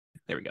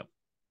There we go.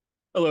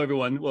 Hello,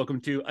 everyone.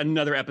 Welcome to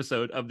another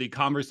episode of the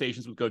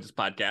Conversations with Coaches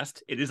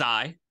podcast. It is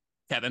I,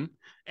 Kevin,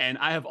 and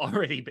I have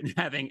already been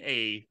having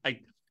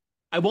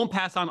I won't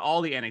pass on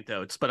all the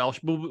anecdotes, but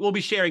we'll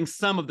be sharing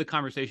some of the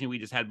conversation we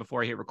just had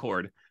before I hit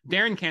record.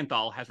 Darren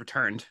Kanthal has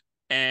returned,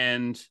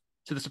 and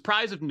to the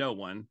surprise of no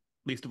one,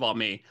 least of all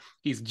me,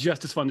 he's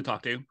just as fun to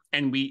talk to.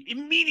 And we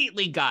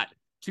immediately got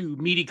to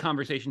meaty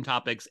conversation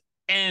topics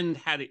and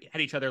had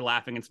each other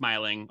laughing and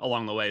smiling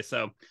along the way.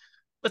 So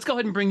let's go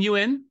ahead and bring you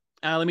in.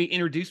 Let me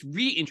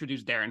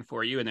reintroduce Darren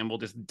for you, and then we'll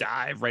just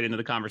dive right into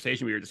the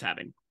conversation we were just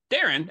having.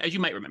 Darren, as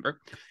you might remember,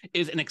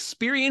 is an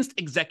experienced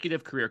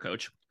executive career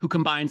coach who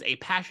combines a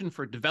passion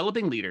for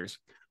developing leaders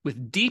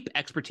with deep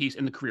expertise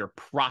in the career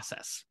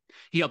process.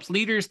 He helps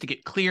leaders to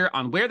get clear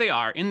on where they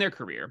are in their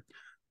career,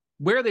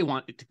 where they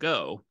want it to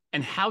go,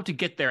 and how to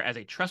get there as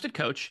a trusted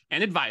coach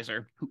and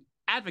advisor who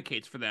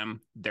advocates for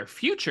them, their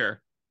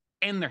future,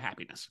 and their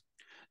happiness.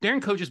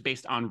 Darren coaches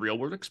based on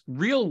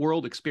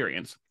real-world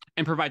experience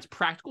and provides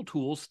practical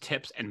tools,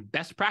 tips, and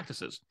best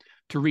practices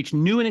to reach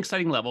new and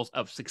exciting levels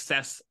of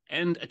success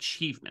and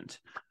achievement.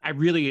 I'm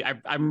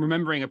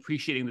remembering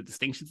appreciating the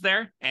distinctions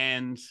there,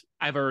 and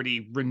I've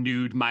already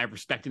renewed my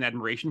respect and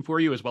admiration for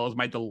you, as well as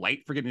my delight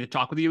for getting to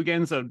talk with you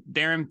again. So,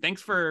 Darren,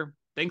 thanks for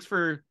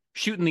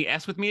shooting the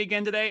S with me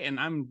again today, and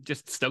I'm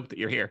just stoked that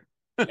you're here.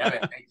 Yeah, man,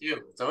 thank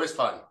you. It's always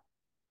fun.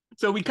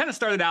 So we kind of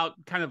started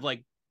out kind of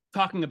like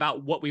talking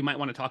about what we might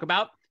want to talk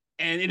about.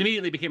 And it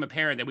immediately became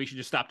apparent that we should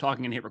just stop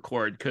talking and hit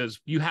record because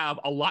you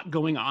have a lot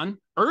going on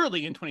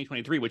early in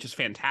 2023, which is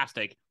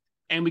fantastic.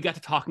 And we got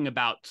to talking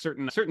about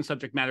certain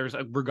subject matters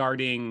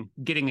regarding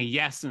getting a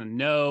yes and a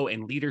no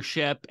and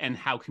leadership and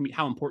how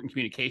important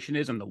communication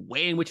is and the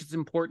way in which it's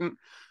important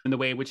and the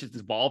way in which it's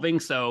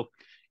evolving. So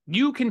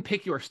you can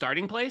pick your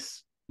starting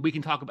place. We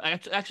can talk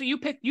about actually you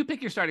pick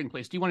your starting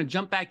place. Do you want to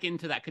jump back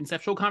into that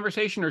conceptual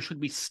conversation, or should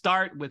we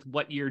start with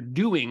what you're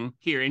doing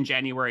here in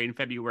January and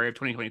February of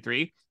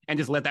 2023 and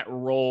just let that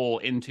roll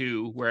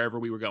into wherever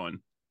we were going?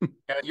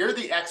 You're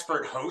the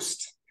expert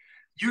host.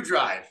 You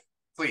drive,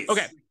 please.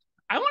 Okay.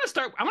 I want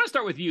to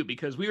start with you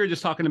because we were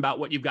just talking about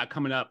what you've got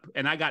coming up,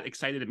 and I got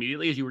excited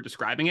immediately as you were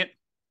describing it.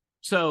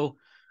 So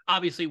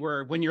obviously,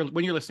 when you're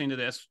listening to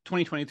this,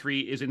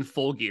 2023 is in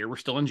full gear. We're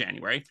still in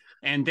January,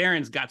 and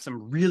Darren's got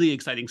some really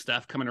exciting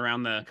stuff coming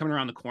around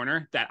the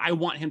corner that I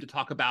want him to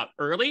talk about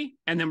early,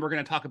 and then we're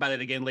going to talk about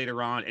it again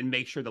later on and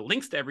make sure the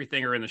links to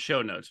everything are in the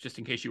show notes, just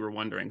in case you were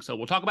wondering. So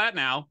we'll talk about it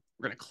now.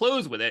 We're going to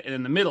close with it, and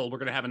in the middle, we're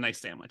going to have a nice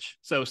sandwich.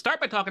 So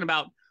start by talking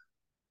about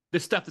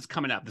this stuff that's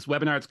coming up, this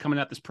webinar that's coming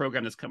up, this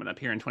program that's coming up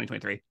here in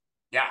 2023.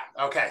 Yeah.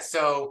 Okay.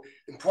 So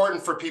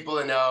important for people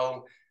to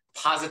know,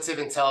 positive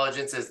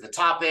intelligence is the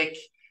topic.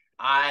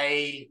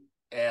 I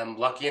am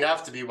lucky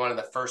enough to be one of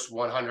the first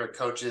 100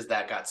 coaches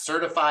that got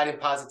certified in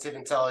positive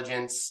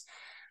intelligence.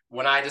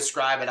 When I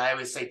describe it, I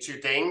always say two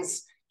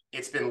things.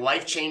 It's been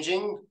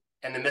life-changing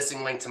and the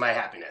missing link to my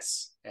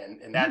happiness.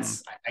 And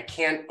that's, I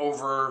can't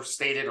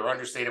overstate it or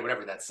understate it,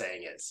 whatever that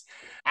saying is.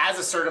 As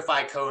a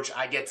certified coach,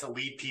 I get to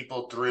lead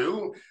people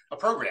through a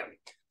program.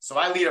 So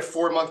I lead a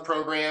 4-month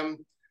program.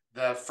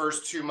 The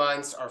first 2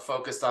 months are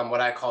focused on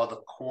what I call the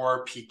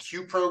core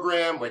PQ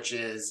program, which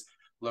is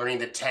learning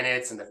the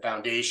tenets and the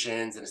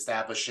foundations and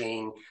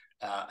establishing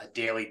a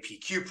daily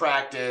PQ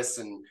practice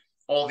and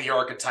all the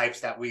archetypes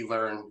that we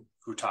learn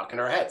who talk in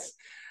our heads.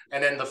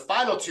 And then the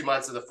final 2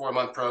 months of the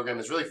 4-month program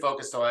is really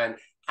focused on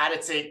how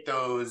to take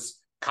those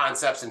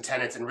concepts and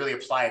tenets and really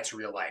apply it to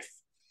real life.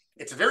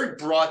 It's a very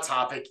broad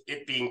topic,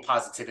 it being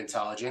positive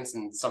intelligence,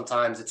 and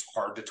sometimes it's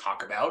hard to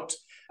talk about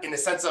in the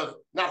sense of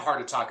not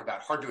hard to talk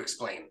about, hard to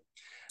explain.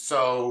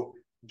 So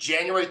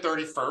January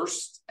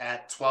 31st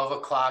at 12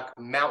 o'clock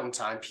PM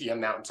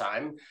Mountain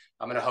Time,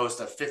 I'm going to host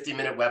a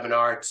 50-minute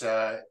webinar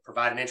to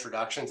provide an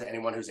introduction to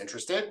anyone who's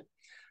interested.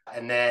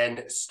 And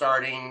then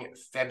starting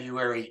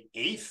February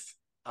 8th,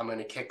 I'm going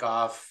to kick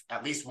off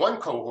at least one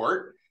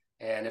cohort.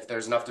 And if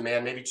there's enough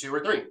demand, maybe 2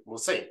 or 3. We'll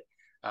see.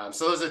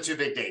 So those are the 2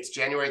 big dates.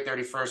 January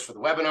 31st for the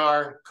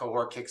webinar.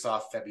 Cohort kicks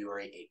off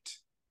February 8th.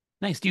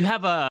 Nice. Do you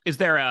have is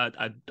there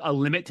a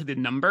limit to the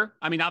number?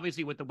 I mean,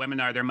 obviously with the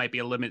webinar, there might be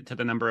a limit to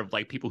the number of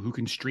like people who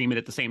can stream it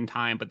at the same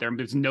time, but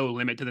there's no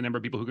limit to the number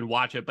of people who can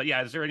watch it. But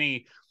yeah, is there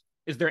any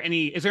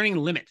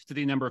limit to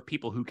the number of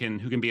people who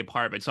can be a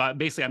part of it? So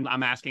basically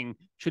I'm asking,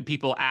 should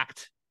people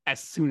act as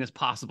soon as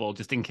possible,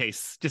 just in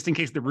case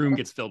the room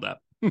gets filled up?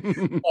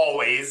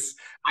 Always.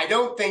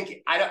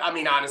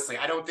 Honestly,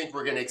 I don't think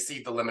we're going to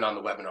exceed the limit on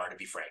the webinar, to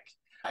be frank.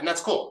 And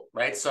that's cool,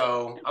 right?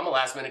 So I'm a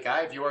last minute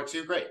guy. If you are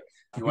too, great.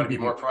 If you want to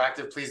be more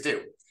proactive, please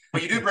do.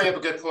 But you do bring up a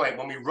good point.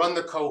 When we run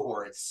the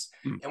cohorts,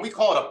 and we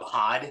call it a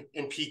pod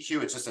in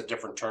PQ, it's just a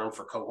different term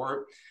for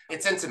cohort.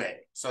 It's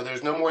intimate. So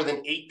there's no more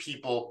than 8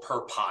 people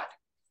per pod.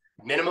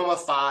 Minimum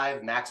of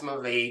 5, maximum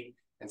of 8.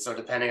 And so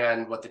depending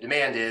on what the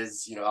demand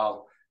is,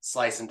 I'll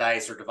slice and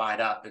dice or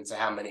divide up into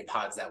how many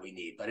pods that we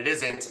need. But it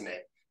is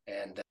intimate.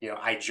 And,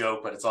 I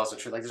joke, but it's also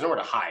true. Like, there's nowhere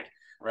to hide.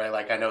 right?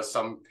 Like I know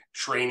some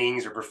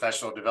trainings or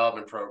professional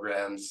development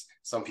programs,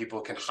 some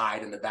people can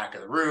hide in the back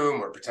of the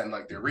room or pretend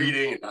like they're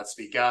reading and not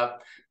speak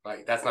up.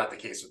 Like that's not the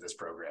case with this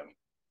program.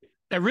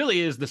 That really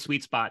is the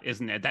sweet spot,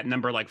 isn't it? That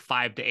number like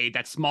 5 to 8,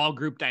 that small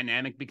group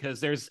dynamic,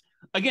 because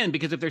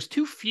if there's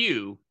too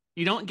few,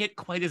 you don't get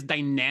quite as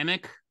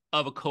dynamic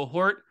of a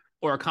cohort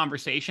or a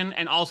conversation.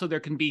 And also there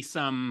can be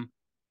some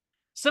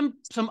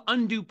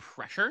undue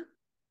pressure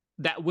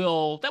that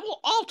will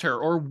alter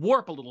or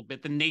warp a little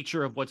bit the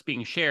nature of what's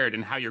being shared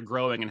and how you're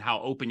growing and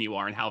how open you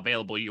are and how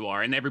available you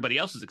are, and everybody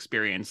else's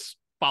experience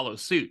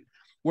follows suit.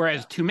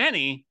 Whereas too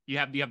many, you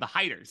have the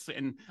hiders.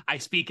 And I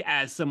speak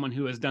as someone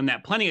who has done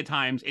that plenty of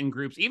times in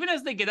groups, even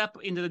as they get up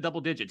into the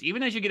double digits,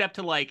 even as you get up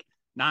to like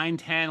 9,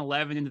 10,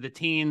 11 into the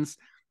teens,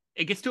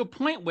 it gets to a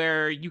point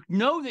where you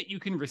know that you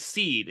can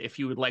recede if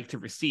you would like to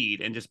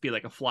recede and just be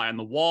like a fly on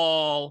the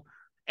wall.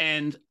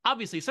 And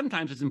obviously,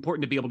 sometimes it's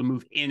important to be able to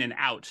move in and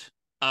out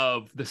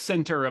of the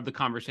center of the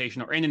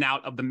conversation or in and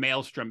out of the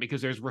maelstrom,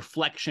 because there's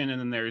reflection and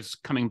then there's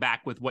coming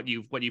back with what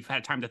you've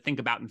had time to think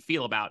about and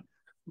feel about.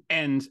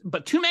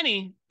 But too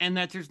many, and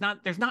that there's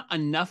not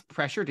enough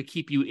pressure to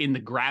keep you in the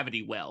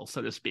gravity well,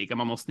 so to speak. I'm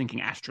almost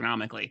thinking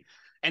astronomically.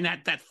 And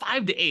that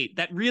 5 to 8,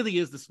 that really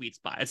is the sweet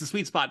spot. It's the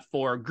sweet spot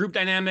for group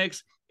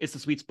dynamics. It's the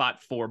sweet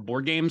spot for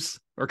board games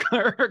or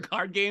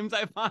card games.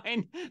 I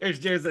find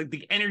there's like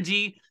the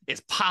energy is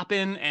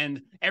popping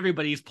and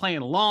everybody's playing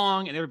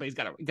along and everybody's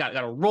got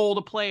a role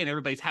to play and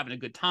everybody's having a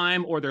good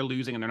time, or they're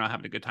losing and they're not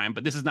having a good time.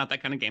 But this is not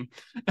that kind of game.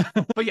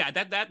 But yeah,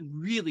 that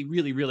really,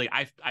 really, really,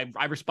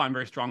 I respond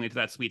very strongly to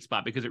that sweet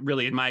spot, because it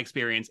really, in my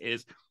experience,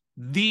 is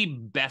the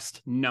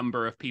best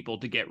number of people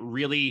to get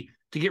really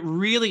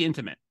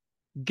intimate,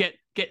 get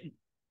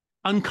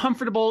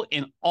uncomfortable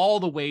in all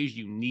the ways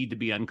you need to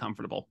be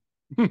uncomfortable.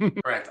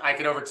 Correct. I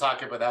could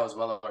overtalk it, but that was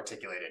well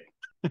articulated.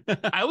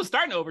 I was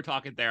starting to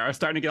overtalk it there. I was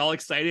starting to get all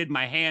excited.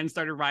 My hand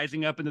started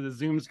rising up into the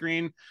Zoom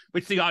screen,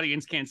 which the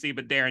audience can't see,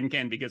 but Darren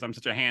can, because I'm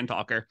such a hand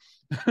talker.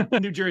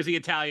 New Jersey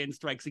Italian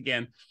strikes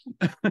again.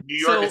 New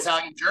York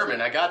Italian German.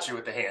 I got you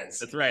with the hands.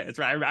 That's right.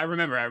 I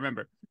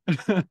remember.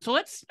 So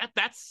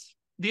that's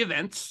the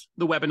events,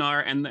 the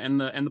webinar,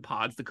 and the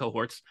pods, the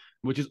cohorts,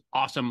 which is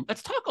awesome.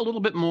 Let's talk a little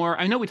bit more.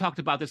 I know we talked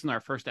about this in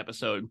our first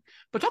episode,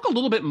 but talk a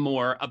little bit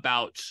more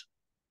about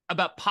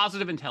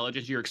positive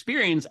intelligence, your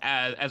experience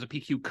as a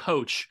PQ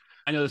coach.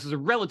 I know this is a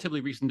relatively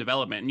recent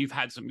development, and you've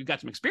got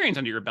some experience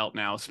under your belt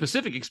now,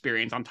 specific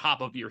experience on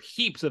top of your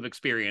heaps of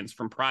experience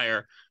from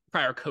prior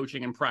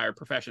coaching and prior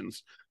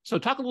professions. So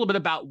talk a little bit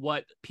about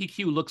what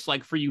PQ looks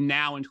like for you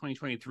now in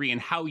 2023, and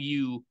how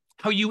you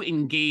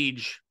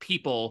engage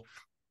people,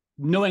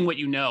 knowing what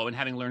you know and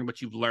having learned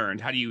what you've learned.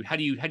 How do you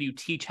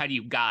teach? How do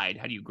you guide?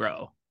 How do you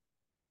grow?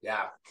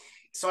 Yeah.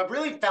 So I've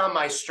really found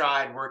my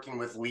stride working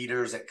with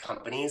leaders at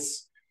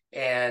companies.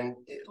 And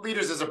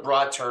leaders is a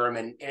broad term,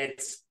 and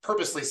it's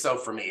purposely so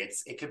for me.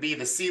 It could be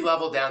the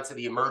C-level down to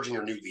the emerging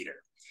or new leader.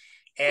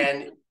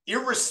 And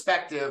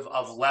irrespective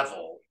of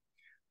level,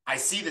 I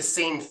see the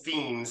same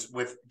themes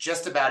with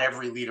just about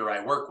every leader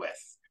I work with.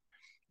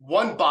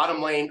 One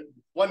bottom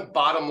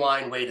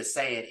line way to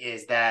say it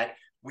is that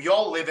we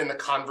all live in the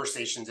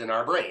conversations in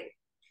our brain,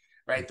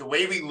 right? The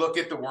way we look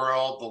at the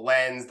world, the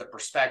lens, the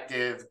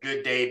perspective,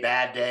 good day,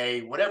 bad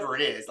day, whatever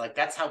it is, like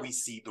that's how we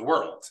see the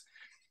world.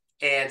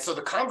 And so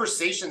the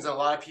conversations in a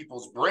lot of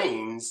people's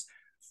brains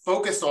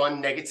focus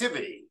on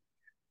negativity.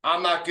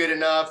 I'm not good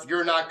enough.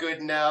 You're not good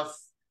enough,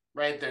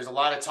 right? There's a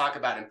lot of talk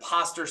about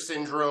imposter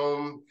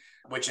syndrome,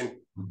 which in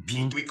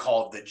PQ we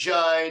call the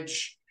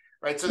judge,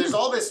 right? So there's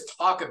all this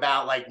talk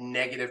about like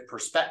negative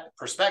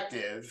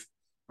perspective,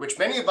 which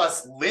many of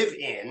us live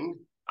in.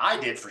 I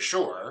did for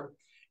sure.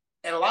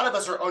 And a lot of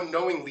us are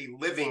unknowingly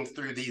living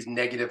through these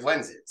negative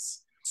lenses.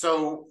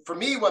 So for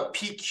me, what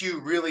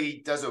PQ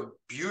really does a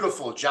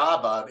beautiful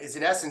job of is,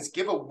 in essence,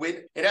 give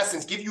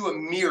you a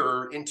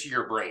mirror into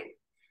your brain.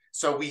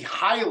 So we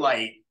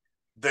highlight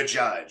the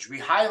judge. We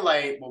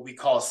highlight what we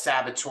call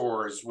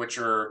saboteurs, which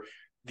are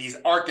these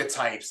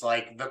archetypes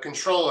like the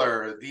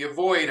controller, the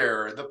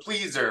avoider, the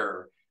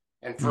pleaser.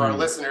 And for our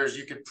listeners,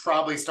 you could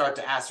probably start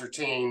to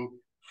ascertain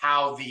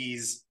how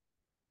these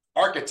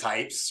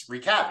archetypes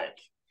wreak havoc.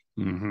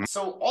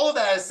 So all of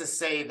that is to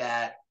say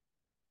that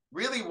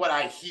really what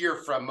I hear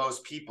from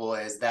most people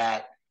is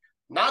that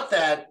not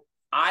that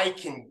I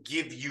can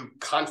give you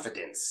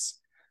confidence.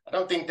 I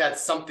don't think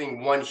that's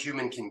something one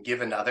human can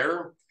give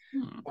another.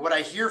 But what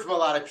I hear from a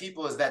lot of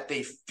people is that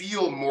they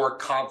feel more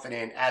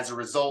confident as a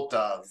result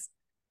of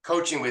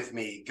coaching with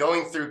me,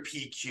 going through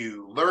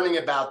PQ, learning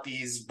about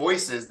these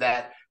voices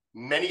that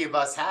many of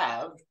us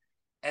have,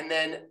 and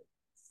then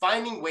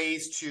finding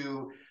ways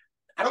to,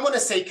 I don't want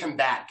to say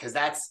combat, because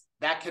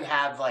that can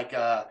have like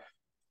a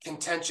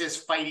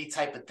contentious, fighty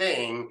type of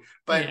thing,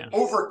 but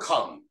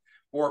overcome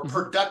or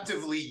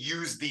productively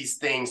use these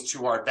things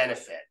to our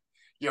benefit.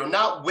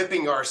 Not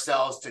whipping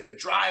ourselves to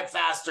drive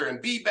faster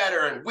and be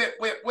better and whip,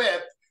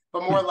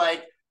 but more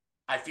like,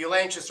 I feel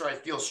anxious or I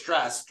feel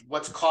stressed.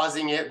 What's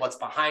causing it? What's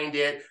behind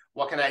it?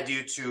 What can I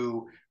do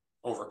to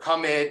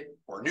overcome it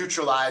or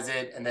neutralize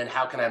it? And then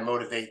how can I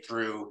motivate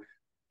through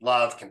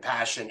love,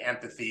 compassion,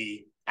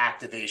 empathy,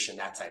 activation,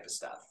 that type of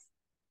stuff.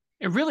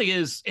 It really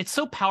is. It's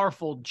so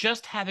powerful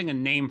just having a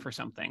name for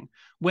something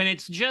when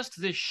it's just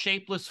this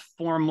shapeless,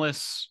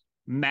 formless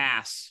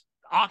mass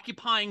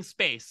occupying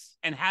space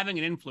and having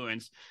an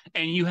influence,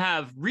 and you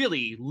have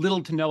really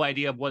little to no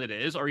idea of what it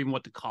is or even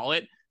what to call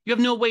it. You have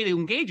no way to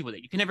engage with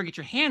it. You can never get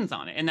your hands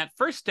on it. And that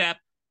first step,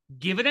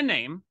 give it a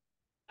name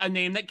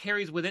that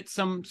carries with it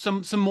some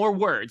more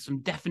words, some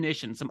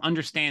definition, some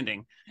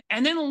understanding,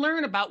 and then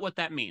learn about what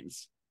that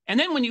means. And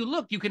then when you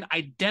look, you can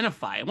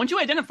identify it. Once you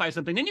identify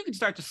something, then you can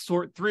start to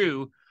sort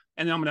through.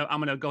 And then I'm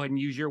gonna go ahead and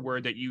use your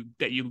word that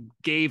you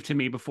gave to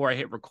me before I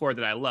hit record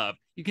that I love.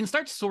 You can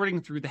start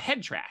sorting through the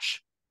head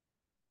trash.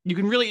 You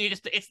can really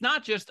it's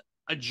not just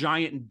a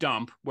giant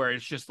dump where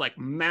it's just like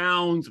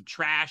mounds of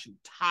trash and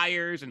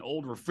tires and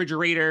old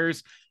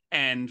refrigerators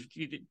and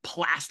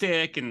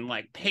plastic and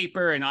like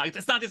paper and all.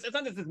 It's not just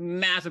this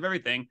massive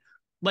everything.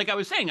 Like I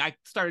was saying, I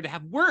started to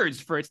have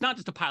words for it's not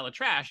just a pile of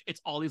trash, it's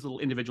all these little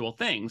individual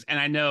things. And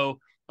I know,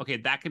 okay,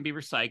 that can be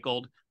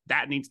recycled.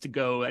 That needs to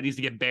go, that needs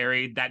to get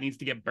buried. That needs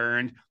to get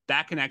burned.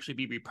 That can actually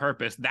be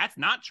repurposed. That's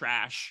not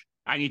trash.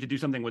 I need to do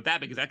something with that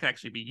because that could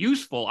actually be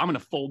useful. I'm going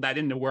to fold that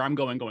into where I'm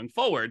going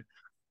forward.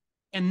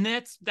 And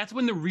that's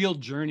when the real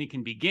journey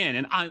can begin.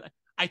 And I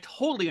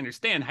totally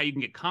understand how you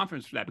can get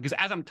confidence for that, because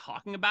as I'm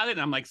talking about it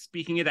and I'm like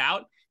speaking it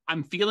out,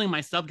 I'm feeling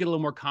myself get a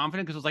little more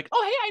confident because it's like,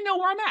 oh, hey, I know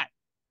where I'm at.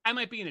 I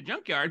might be in a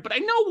junkyard, but I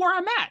know where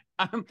I'm at.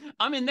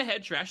 I'm in the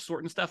head trash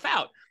sorting stuff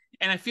out.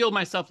 And I feel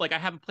myself like I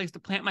have a place to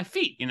plant my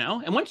feet, you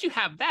know? And once you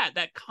have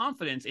that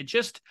confidence,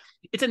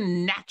 it's a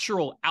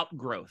natural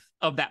outgrowth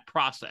of that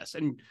process.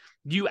 And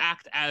you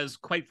act as,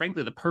 quite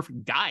frankly, the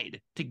perfect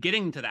guide to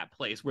getting to that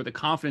place where the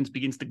confidence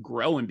begins to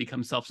grow and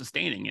become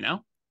self-sustaining, you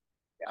know?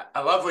 Yeah,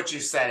 I love what you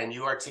said, and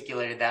you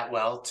articulated that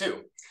well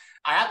too.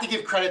 I have to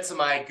give credit to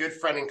my good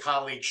friend and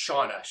colleague,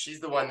 Shauna. She's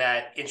the one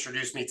that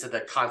introduced me to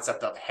the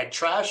concept of head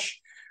trash.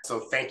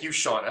 So thank you,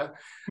 Shauna.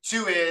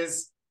 Two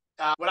is,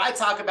 what I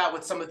talk about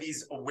with some of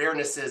these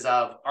awarenesses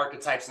of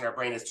archetypes in our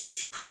brain is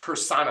to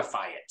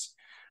personify it.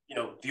 You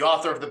know, the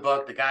author of the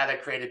book, the guy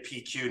that created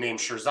PQ named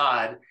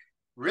Shirzad,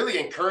 really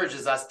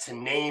encourages us to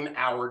name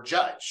our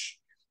judge.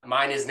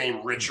 Mine is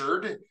named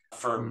Richard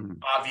for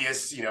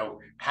obvious, you know,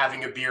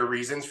 having a beer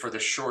reasons for the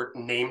short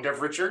named of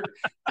Richard,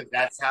 but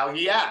that's how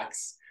he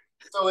acts.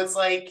 So it's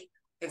like,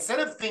 instead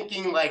of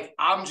thinking like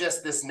I'm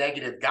just this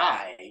negative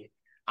guy,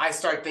 I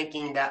start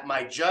thinking that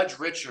my judge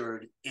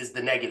Richard is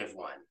the negative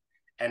one.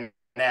 And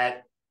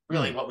that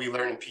really what we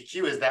learn in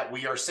PQ is that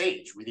we are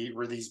sage.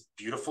 We're these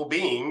beautiful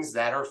beings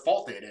that are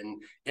faulted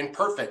and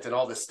imperfect and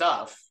all this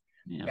stuff.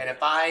 Yeah. And if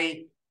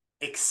I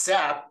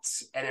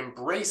accept and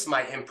embrace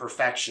my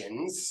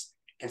imperfections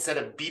instead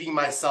of beating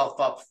myself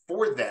up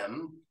for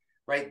them,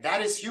 right?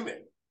 That is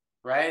human,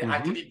 right? I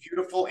can be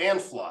beautiful and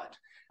flawed.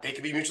 They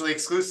can be mutually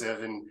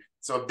exclusive. And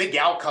so a big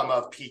outcome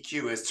of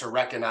PQ is to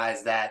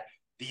recognize that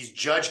these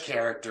judge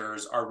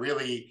characters are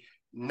really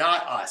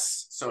not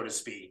us, so to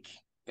speak.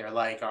 They're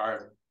like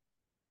our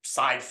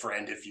side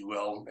friend, if you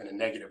will, in a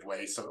negative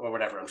way, so or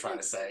whatever I'm trying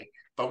to say.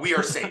 But we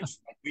are sage.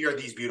 We are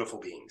these beautiful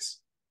beings.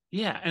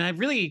 Yeah, and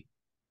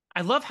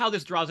I love how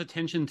this draws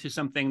attention to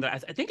something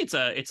that I think it's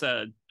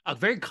a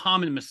very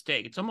common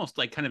mistake. It's almost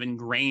like kind of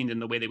ingrained in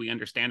the way that we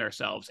understand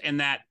ourselves, and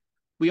that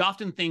we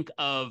often think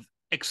of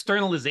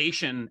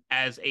externalization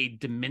as a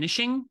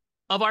diminishing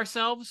of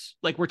ourselves,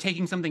 like we're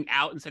taking something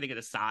out and setting it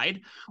aside,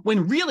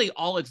 when really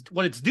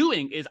what it's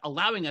doing is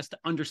allowing us to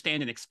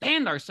understand and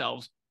expand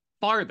ourselves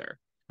farther.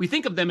 We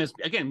think of them as,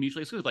 again,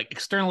 mutually exclusive, like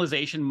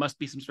externalization must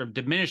be some sort of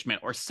diminishment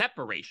or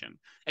separation.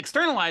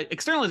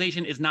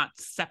 Externalization is not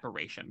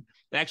separation.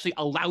 It actually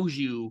allows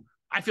you,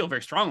 I feel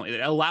very strongly, that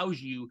it allows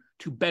you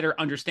to better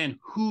understand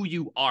who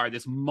you are,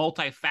 this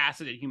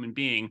multifaceted human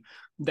being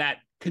that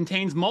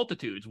contains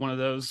multitudes. One of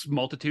those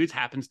multitudes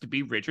happens to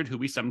be Richard, who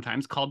we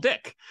sometimes call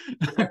Dick,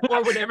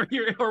 or whatever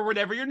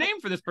your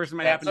name for this person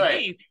might happen to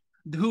be,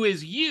 who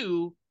is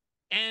you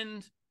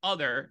and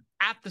other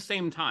at the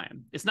same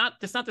time. It's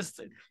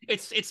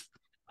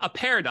a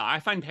paradox. I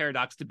find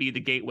paradox to be the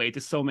gateway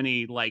to so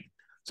many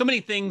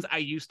things I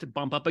used to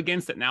bump up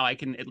against that now I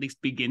can at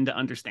least begin to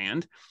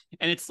understand.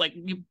 And it's like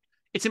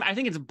I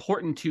think it's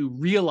important to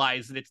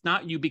realize that it's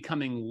not you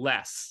becoming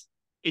less.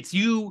 It's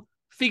you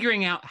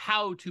figuring out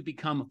how to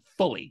become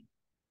fully.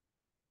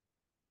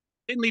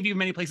 Didn't leave you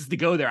many places to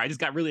go there. I just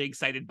got really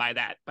excited by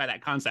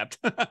that concept.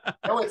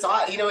 No, it's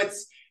odd. You know,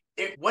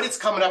 what it's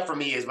coming up for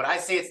me is when I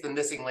say it's the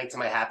missing link to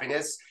my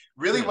happiness.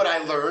 Really, what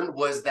I learned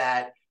was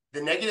that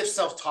the negative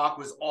self-talk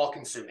was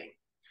all-consuming.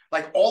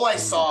 Like all I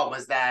saw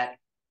was that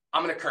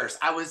I'm gonna curse.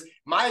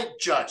 My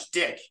judge,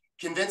 Dick,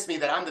 convinced me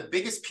that I'm the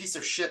biggest piece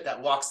of shit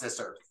that walks this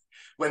earth.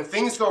 When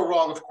things go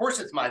wrong, of course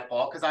it's my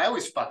fault because I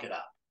always fuck it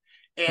up.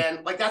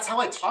 And like, that's how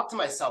I talk to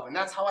myself. And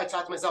that's how I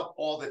talk to myself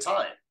all the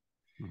time.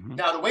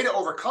 Now, the way to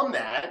overcome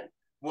that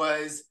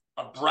was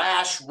a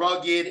brash,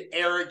 rugged,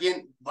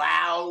 arrogant,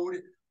 loud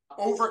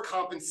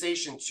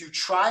overcompensation to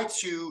try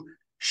to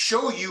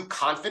show you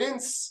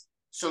confidence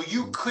So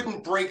you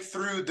couldn't break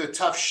through the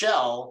tough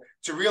shell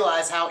to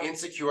realize how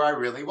insecure I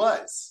really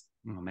was.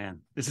 Oh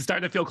man, this is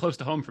starting to feel close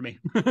to home for me.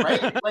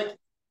 Right? Like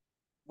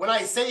when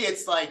I say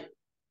it's like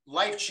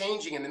life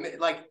changing and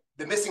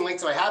the missing link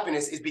to my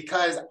happiness is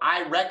because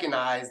I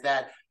recognize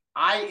that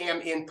I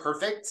am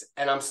imperfect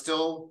and I'm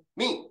still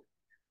me.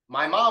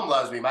 My mom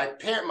loves me.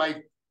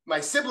 My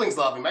siblings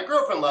love me. My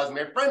girlfriend loves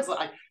me. My friends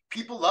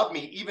people love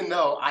me, even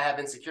though I have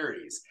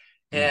insecurities.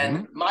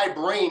 And my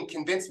brain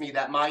convinced me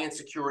that my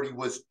insecurity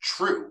was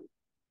true,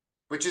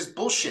 which is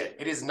bullshit.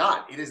 It is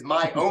not. It is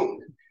my own.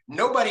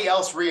 Nobody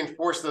else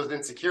reinforced those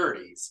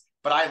insecurities,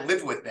 but I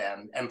lived with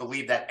them and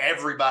believed that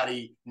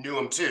everybody knew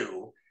them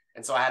too.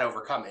 And so I had to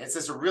overcome it. It's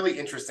just a really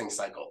interesting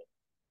cycle.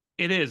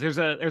 It is. There's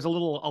a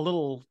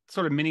little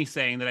sort of mini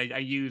saying that I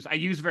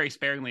use very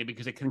sparingly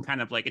because it can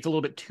kind of like, it's a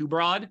little bit too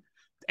broad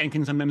and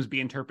can sometimes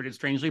be interpreted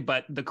strangely,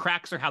 but the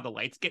cracks are how the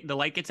light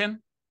gets in.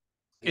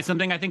 Yeah. It's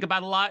something I think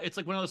about a lot. It's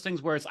like one of those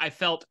things where I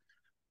felt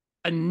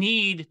a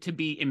need to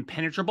be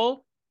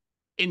impenetrable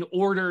in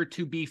order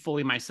to be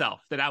fully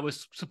myself, that I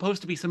was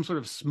supposed to be some sort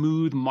of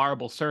smooth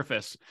marble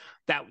surface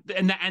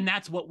and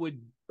that's what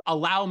would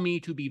allow me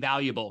to be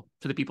valuable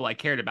to the people I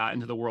cared about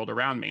and to the world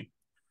around me.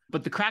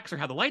 But the cracks are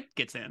how the light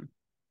gets in.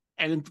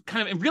 And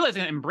kind of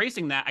realizing and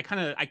embracing that,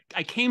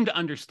 I came to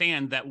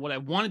understand that what I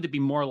wanted to be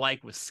more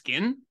like was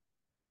skin,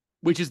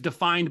 which is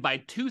defined by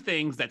two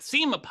things that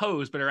seem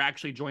opposed, but are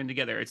actually joined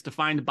together. It's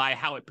defined by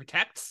how it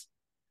protects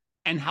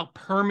and how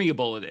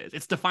permeable it is.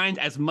 It's defined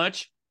as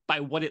much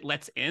by what it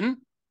lets in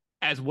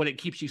as what it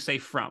keeps you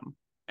safe from.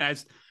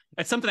 As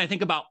that's something I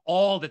think about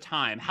all the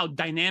time, how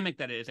dynamic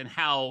that is, and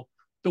how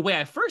the way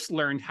I first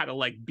learned how to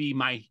like be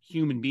my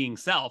human being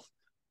self,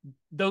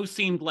 those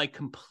seemed like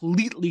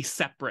completely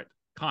separate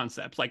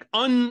concepts, like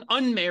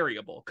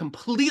unmarriable,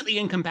 completely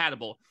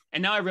incompatible.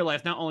 And now I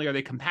realize not only are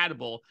they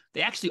compatible,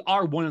 they actually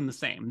are one and the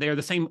same. They are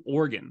the same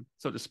organ,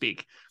 so to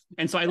speak.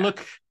 And so I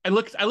look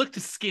to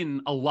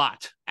skin a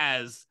lot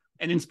as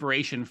an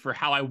inspiration for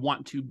how I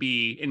want to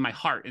be in my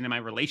heart and in my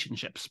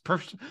relationships,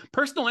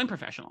 personal and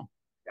professional.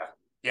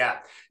 Yeah.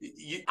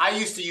 I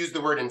used to use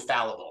the word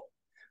infallible.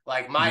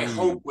 Like my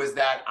hope was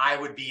that I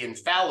would be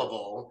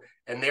infallible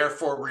and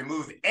therefore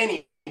remove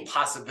any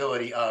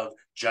possibility of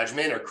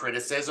judgment or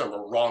criticism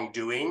or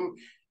wrongdoing.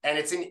 And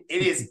it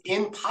is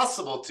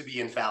impossible to be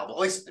infallible,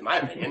 at least in my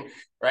opinion,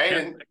 right?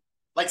 And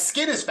like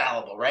skin is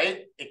fallible,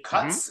 right? It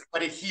cuts,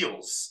 but it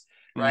heals,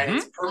 right?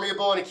 It's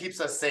permeable and it keeps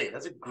us safe.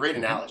 That's a great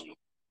analogy.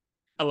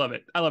 I love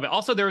it.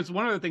 Also, there was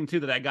one other thing too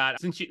that I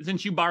got since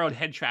you borrowed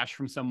Headtrash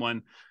from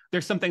someone.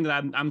 There's something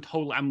that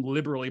I'm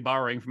liberally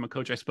borrowing from a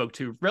coach I spoke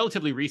to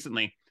relatively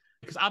recently,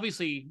 because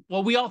obviously,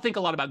 well, we all think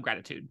a lot about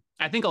gratitude.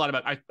 I think a lot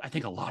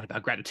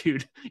about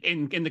gratitude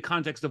in the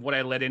context of what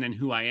I let in and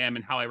who I am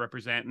and how I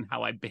represent and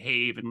how I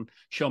behave and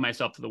show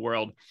myself to the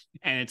world.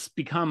 And it's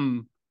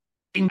become,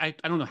 I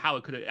don't know how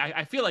it could.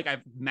 I feel like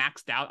I've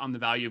maxed out on the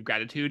value of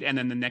gratitude, and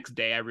then the next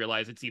day I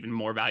realize it's even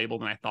more valuable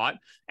than I thought,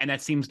 and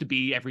that seems to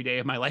be every day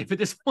of my life at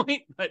this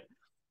point. But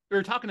we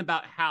were talking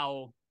about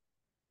how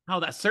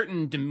that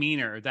certain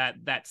demeanor, that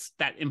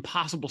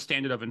impossible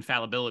standard of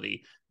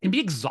infallibility, can be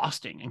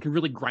exhausting and can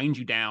really grind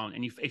you down,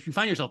 and if you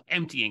find yourself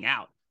emptying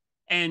out.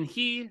 And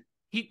he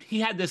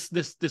had this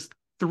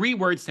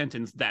 3-word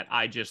sentence that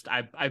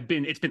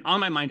it's been on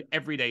my mind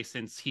every day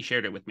since he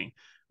shared it with me.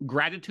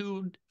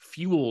 Gratitude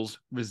fuels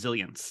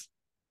resilience.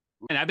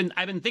 And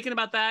I've been thinking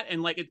about that,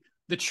 and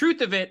the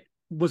truth of it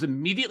was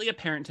immediately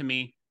apparent to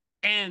me,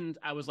 and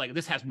I was like,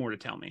 this has more to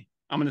tell me.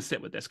 I'm going to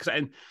sit with this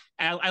because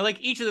I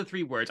like each of the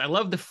 3 words. I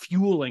love the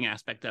fueling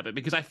aspect of it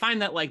because I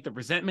find that like the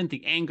resentment,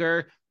 the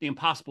anger, the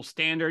impossible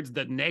standards,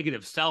 the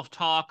negative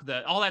self-talk,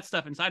 all that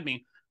stuff inside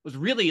me was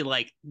really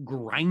like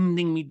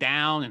grinding me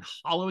down and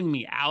hollowing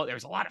me out. There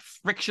was a lot of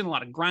friction, a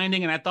lot of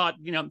grinding. And I thought,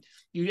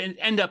 you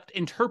end up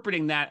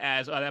interpreting that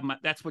as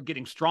that's what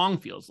getting strong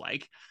feels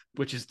like,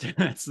 which is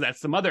that's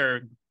some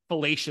other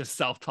fallacious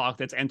self-talk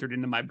that's entered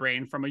into my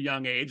brain from a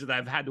young age that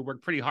I've had to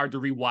work pretty hard to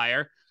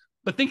rewire.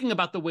 But thinking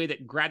about the way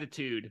that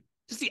gratitude,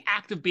 just the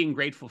act of being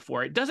grateful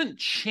for it, doesn't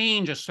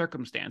change a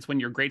circumstance when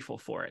you're grateful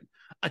for it.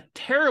 A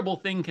terrible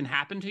thing can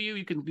happen to you.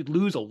 You can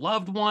lose a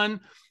loved one.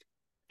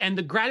 And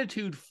the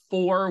gratitude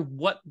for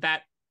what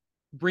that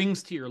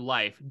brings to your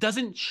life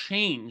doesn't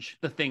change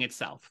the thing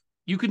itself.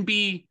 You could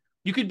be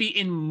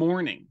in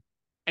mourning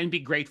and be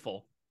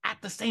grateful at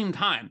the same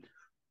time.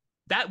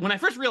 That when I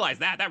first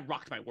realized that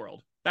rocked my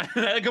world.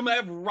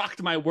 That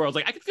rocked my world.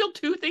 Like I could feel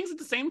 2 things at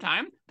the same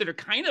time that are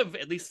kind of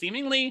at least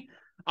seemingly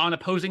on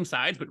opposing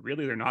sides, but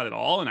really they're not at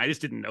all. And I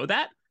just didn't know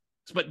that.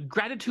 But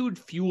gratitude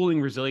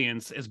fueling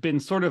resilience has been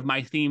sort of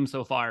my theme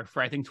so far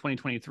for I think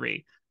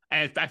 2023.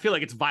 And I feel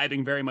like it's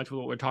vibing very much with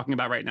what we're talking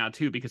about right now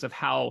too, because of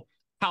how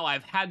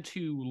I've had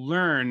to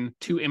learn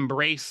to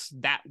embrace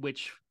that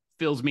which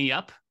fills me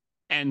up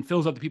and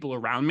fills up the people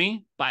around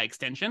me by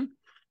extension,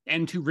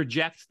 and to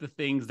reject the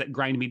things that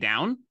grind me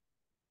down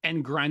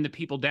and grind the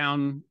people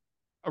down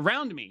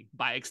around me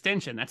by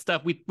extension. That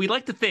stuff, we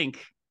like to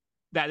think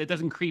that it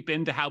doesn't creep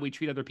into how we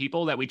treat other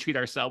people, that we treat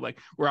ourselves like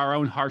we're our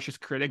own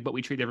harshest critic, but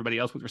we treat everybody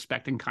else with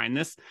respect and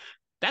kindness.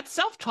 that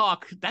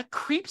self-talk, that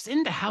creeps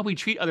into how we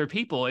treat other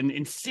people in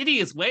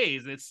insidious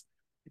ways.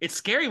 It's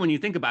scary when you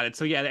think about it.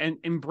 So yeah, and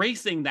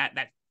embracing that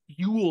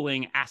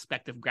fueling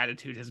aspect of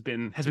gratitude has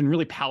been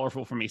really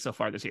powerful for me so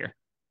far this year.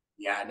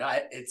 Yeah, no,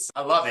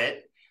 I love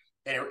it.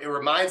 And it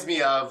reminds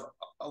me of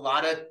a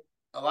lot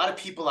of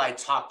people I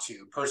talk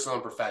to, personal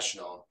and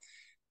professional.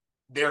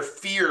 Their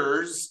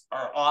fears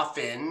are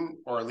often,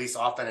 or at least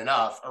often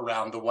enough,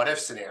 around the what if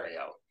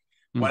scenario.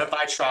 What if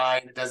I try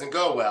and it doesn't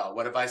go well?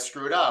 What if I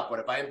screw it up? What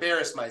if I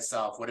embarrass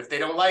myself? What if they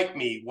don't like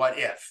me? What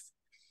if?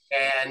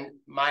 And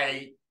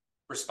my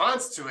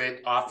response to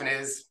it often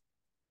is,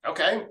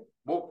 okay,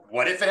 well,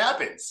 what if it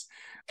happens?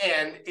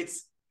 And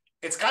it's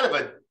kind of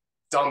a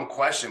dumb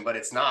question, but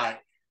it's not.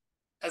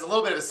 As a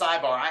little bit of a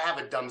sidebar, I have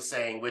a dumb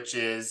saying, which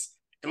is,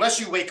 unless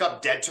you wake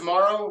up dead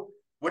tomorrow,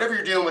 whatever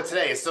you're dealing with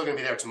today is still going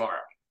to be there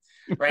tomorrow,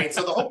 right?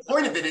 So the whole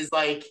point of it is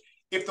like,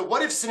 if the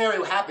what if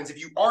scenario happens, if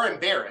you are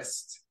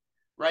embarrassed,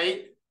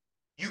 right,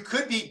 you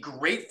could be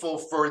grateful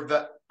for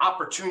the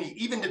opportunity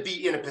even to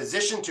be in a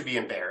position to be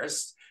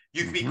embarrassed.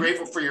 You could be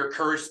grateful for your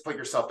courage to put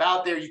yourself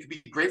out there. You could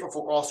be grateful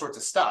for all sorts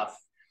of stuff.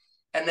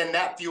 And then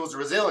that fuels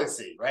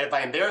resiliency, right? If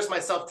I embarrass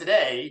myself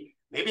today,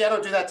 maybe I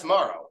don't do that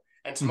tomorrow.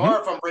 And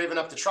tomorrow, if I'm brave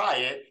enough to try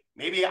it,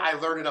 maybe I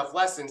learn enough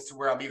lessons to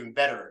where I'm even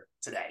better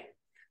today.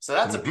 So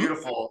that's a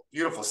beautiful,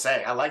 beautiful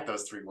saying. I like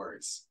those 3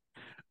 words.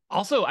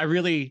 Also, I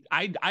really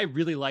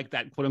like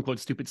that quote unquote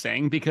stupid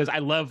saying, because I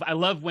love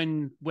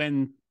when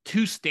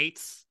 2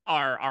 states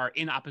are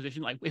in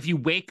opposition. Like if you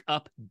wake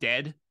up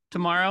dead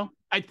tomorrow,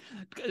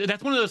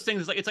 that's one of those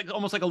things. It's like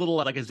almost like a little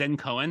like a Zen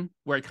koan,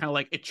 where it kind of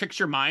like it tricks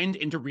your mind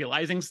into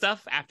realizing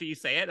stuff after you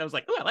say it. I was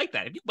like, oh, I like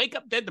that. If you wake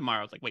up dead tomorrow,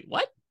 I was like, wait,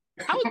 what?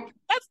 But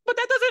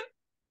that doesn't.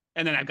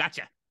 And then I've got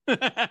you.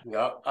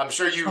 I'm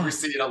sure you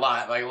receive it a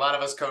lot. Like a lot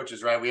of us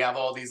coaches, right? We have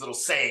all these little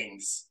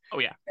sayings. Oh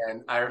yeah.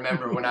 And I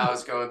remember when I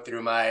was going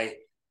through my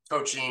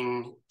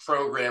coaching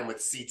program with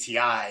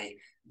CTI,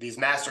 these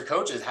master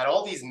coaches had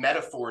all these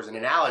metaphors and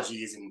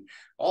analogies, and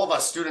all of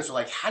us students were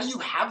like, how do you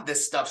have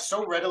this stuff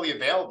so readily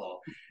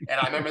available? And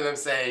I remember them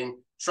saying,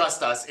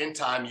 trust us, in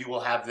time you will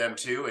have them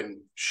too.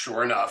 And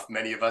sure enough,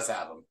 many of us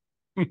have them.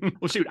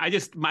 Well, shoot, I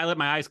let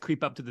my eyes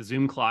creep up to the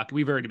Zoom clock.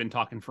 We've already been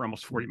talking for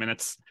almost 40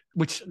 minutes,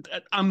 which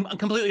I'm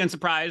completely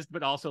unsurprised,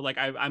 but also like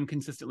I'm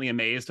consistently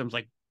amazed. I was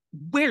like,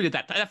 where did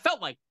that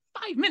felt like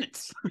 5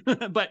 minutes.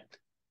 But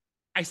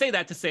I say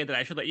that to say that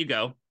I should let you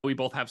go. We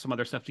both have some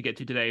other stuff to get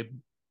to today.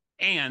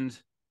 And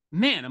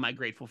man, am I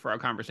grateful for our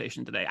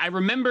conversation today. I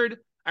remembered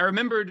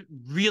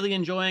really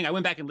enjoying. I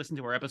went back and listened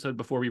to our episode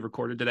before we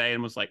recorded today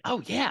and was like,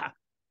 oh yeah,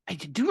 I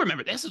do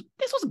remember this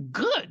was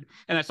good.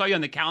 And I saw you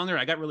on the calendar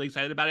and I got really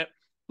excited about it.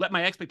 Let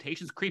my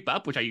expectations creep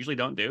up, which I usually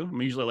don't do.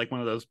 I'm usually like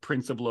one of those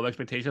prince of low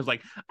expectations.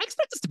 Like, I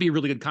expect this to be a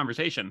really good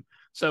conversation.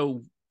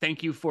 So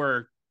thank you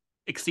for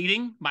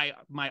exceeding my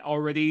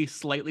already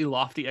slightly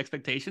lofty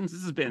expectations.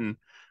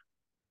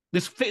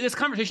 This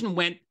conversation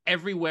went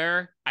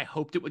everywhere I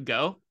hoped it would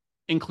go,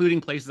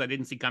 including places I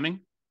didn't see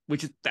coming,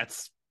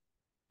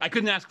 I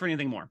couldn't ask for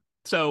anything more.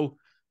 So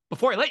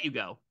before I let you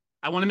go,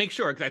 I want to make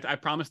sure, because I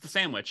promised the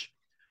sandwich,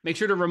 make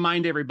sure to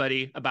remind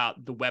everybody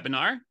about the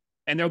webinar.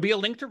 And there'll be a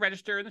link to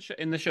register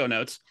in the show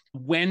notes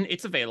when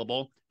it's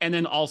available. And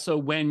then also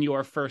when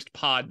your first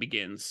pod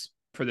begins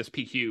for this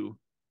PQ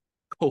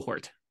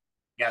cohort.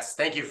 Yes,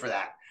 thank you for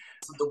that.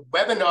 So the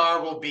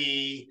webinar will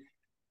be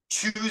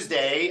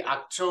Tuesday,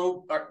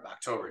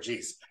 October,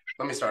 geez,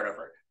 let me start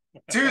over.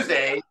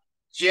 Tuesday,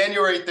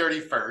 January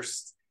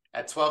 31st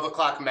at 12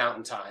 o'clock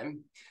Mountain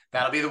Time.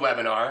 That'll be the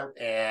webinar.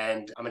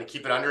 And I'm going to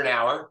keep it under an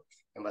hour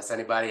unless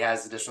anybody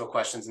has additional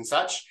questions and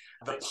such.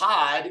 The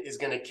pod is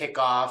going to kick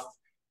off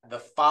the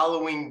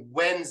following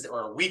Wednesday,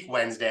 or week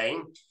Wednesday,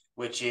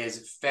 which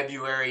is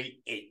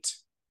February 8th.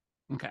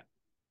 Okay.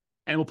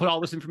 And we'll put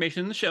all this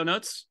information in the show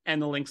notes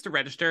and the links to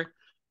register.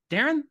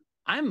 Darren,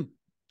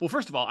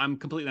 first of all, I'm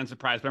completely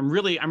unsurprised, but I'm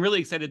really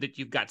excited that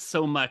you've got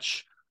so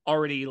much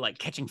already like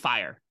catching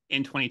fire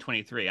in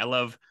 2023. I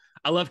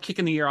love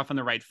kicking the year off on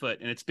the right foot.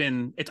 And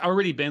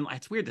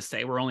it's weird to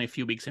say, we're only a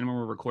few weeks in when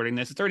we're recording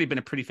this. It's already been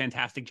a pretty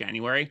fantastic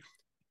January.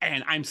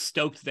 And I'm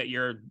stoked that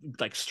you're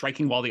like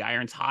striking while the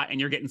iron's hot and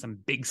you're getting some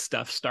big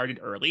stuff started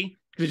early,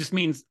 because it just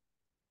means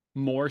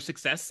more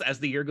success as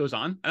the year goes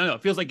on. I don't know.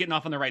 It feels like getting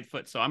off on the right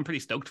foot. So I'm pretty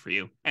stoked for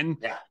you, and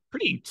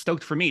pretty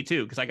stoked for me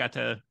too, because I got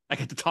to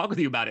talk with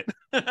you about it.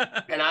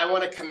 And I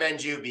want to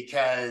commend you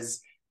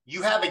because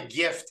you have a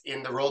gift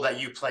in the role that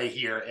you play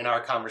here in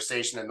our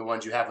conversation and the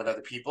ones you have with other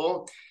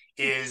people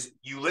is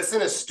you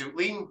listen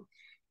astutely,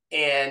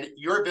 and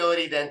your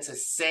ability then to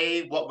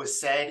say what was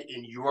said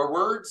in your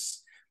words,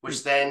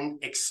 which then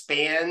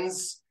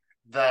expands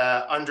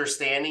the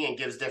understanding and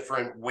gives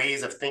different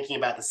ways of thinking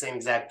about the same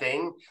exact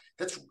thing.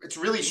 It's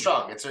really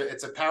strong.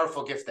 It's a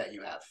powerful gift that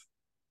you have.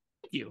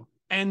 Thank you.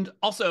 And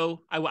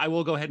also, I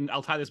will go ahead and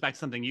I'll tie this back to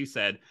something you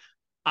said.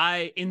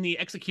 I, in the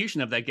execution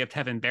of that gift,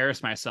 have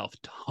embarrassed myself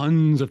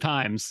tons of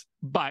times.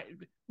 But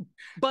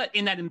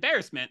in that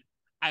embarrassment,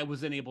 I was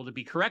then able to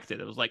be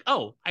corrected. It was like,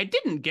 oh, I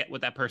didn't get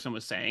what that person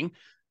was saying.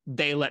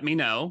 They let me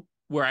know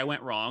where I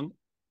went wrong.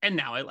 And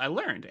now I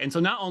learned. And so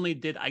not only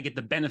did I get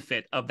the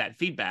benefit of that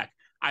feedback,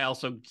 I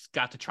also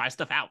got to try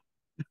stuff out.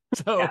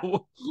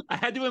 So I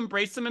had to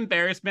embrace some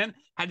embarrassment,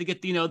 had to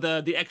get,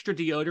 the extra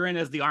deodorant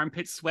as the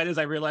armpits sweat as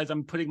I realized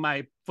I'm putting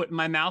my foot in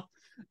my mouth.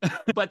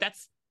 But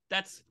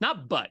that's not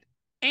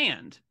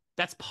and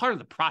that's part of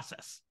the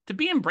process to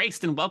be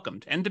embraced and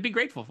welcomed and to be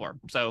grateful for.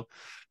 So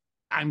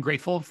I'm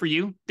grateful for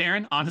you,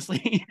 Darren.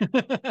 Honestly,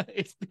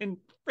 it's been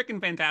freaking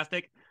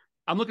fantastic.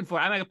 I'm looking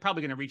forward. I'm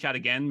probably going to reach out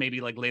again,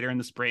 maybe like later in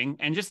the spring,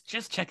 and just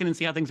check in and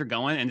see how things are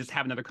going, and just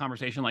have another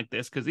conversation like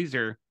this, because these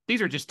are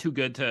just too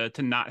good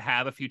to not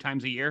have a few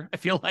times a year, I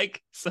feel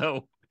like.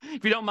 So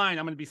if you don't mind,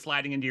 I'm going to be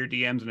sliding into your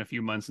DMs in a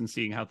few months and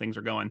seeing how things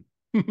are going.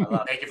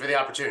 Thank you for the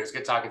opportunity. It's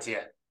good talking to you.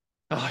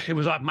 Oh, it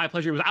was my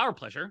pleasure. It was our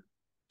pleasure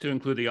to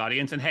include the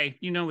audience. And hey,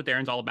 you know what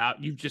Darren's all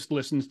about. You've just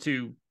listened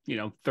to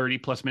 30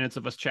 plus minutes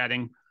of us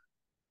chatting.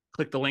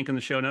 Click the link in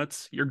the show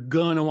notes. You're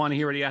going to want to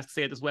hear what he has to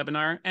say at this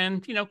webinar,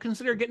 and,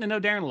 consider getting to know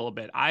Darren a little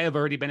bit. I have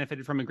already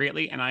benefited from it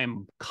greatly, and I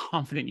am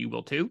confident you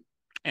will too.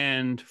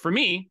 And for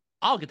me,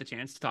 I'll get the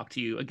chance to talk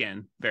to you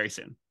again very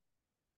soon.